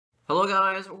Hello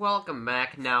guys, welcome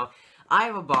back. Now, I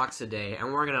have a box today,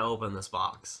 and we're gonna open this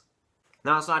box.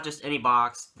 Now, it's not just any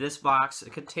box. This box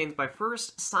contains my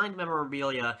first signed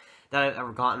memorabilia that I've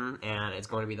ever gotten, and it's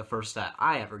going to be the first that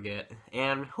I ever get,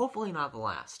 and hopefully not the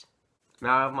last.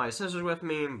 Now, I have my scissors with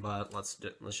me, but let's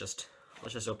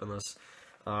just open this.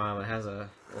 It has a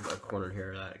little bit of corner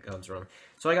here that it comes from.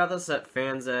 So I got this at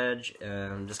Fan's Edge,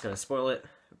 and I'm just gonna spoil it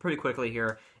pretty quickly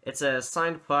here. It's a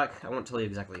signed puck. I won't tell you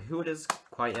exactly who it is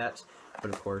quite yet,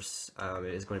 but of course,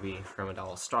 it is going to be from a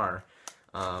dollar star.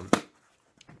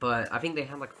 But I think they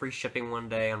had like free shipping one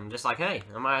day. I'm just like, hey,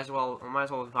 I might as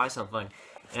well buy something,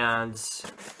 and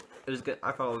it was good.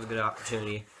 I thought it was a good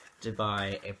opportunity to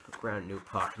buy a brand new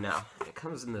puck. Now it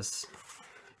comes in this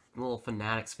little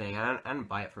Fanatics thing. I didn't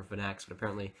buy it from Fanatics, but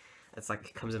apparently it's like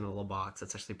it comes in a little box.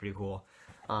 It's actually pretty cool.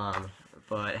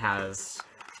 But it has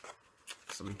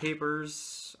some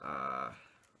papers,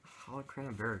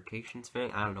 hologram verifications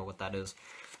thing. I don't know what that is.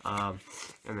 And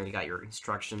then you got your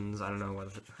instructions. I don't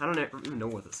even know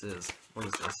what this is. What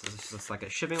is this? Is this just like a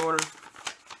shipping order?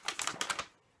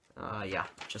 Yeah,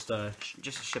 just a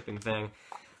shipping thing.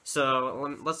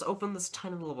 So let's open this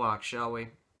tiny little box, shall we?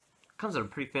 Comes in a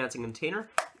pretty fancy container.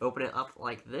 Open it up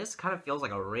like this. Kind of feels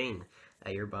like a ring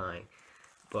that you're buying.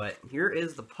 But here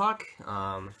is the puck.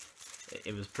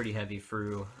 It was pretty heavy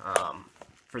for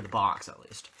the box, at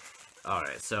least.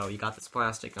 Alright, so you got this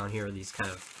plastic on here, these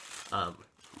kind of,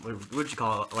 what would you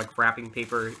call it, like wrapping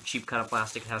paper, cheap kind of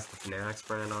plastic. It has the Fanatics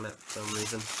brand on it for some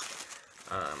reason.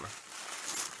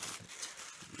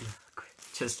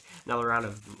 Just another round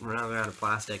of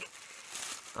plastic.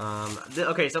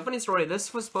 Okay, so funny story,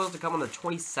 this was supposed to come on the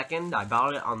 22nd, I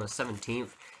bought it on the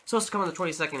 17th. Supposed to come on the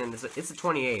 22nd, and it's the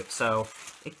 28th, so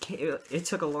it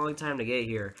took a long time to get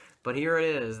here. But here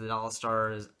it is, the Dollar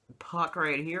Stars puck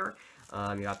right here.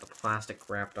 You got the plastic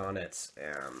wrapped on it,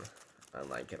 and I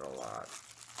like it a lot.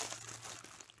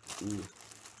 Ooh.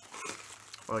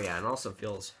 Oh yeah, and also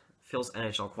feels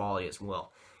NHL quality as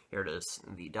well. Here it is,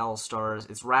 the Dollar Stars.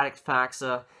 It's Radek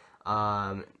Faksa.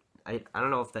 I don't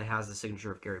know if that has the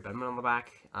signature of Gary Bettman on the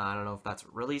back. I don't know if that's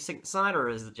really signed or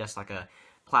is it just like a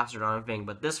plastered on thing.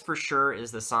 But this for sure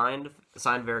is the signed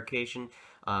verification.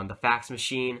 The fax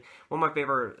machine. One of my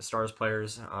favorite Stars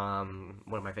players. One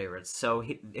of my favorites. So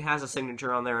it has a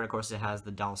signature on there, and of course it has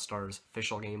the Dallas Stars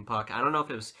official game puck. I don't know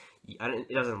if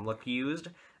it doesn't look used,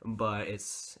 but it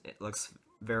looks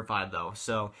verified though.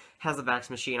 So it has the fax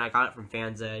machine. I got it from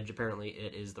Fan's Edge. Apparently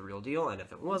it is the real deal, and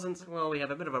if it wasn't, well, we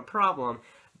have a bit of a problem.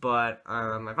 But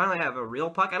I finally have a real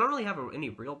puck. I don't really have any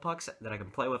real pucks that I can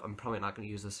play with. I'm probably not going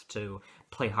to use this to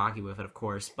play hockey with it, of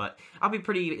course, but I'll be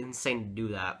pretty insane to do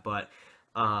that. But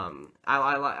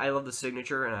I love the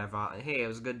signature, and I thought, hey, it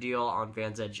was a good deal on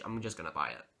Fan's Edge. I'm just going to buy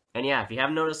it. And yeah, if you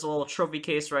haven't noticed the little trophy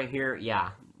case right here, yeah,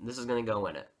 this is going to go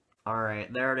in it.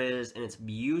 Alright, there it is, and it's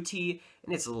beauty,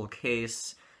 and it's a little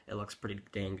case. It looks pretty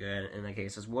dang good in the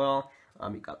case as well.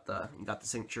 You got the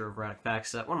signature of Radek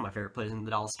Faksa, one of my favorite players in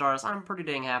the Dallas Stars. I'm pretty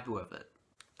dang happy with it.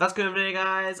 That's gonna be it,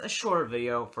 guys. A short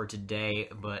video for today,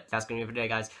 but that's gonna be it for today,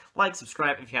 guys. Like,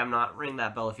 subscribe if you have not, ring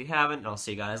that bell if you haven't, and I'll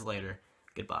see you guys later.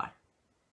 Goodbye.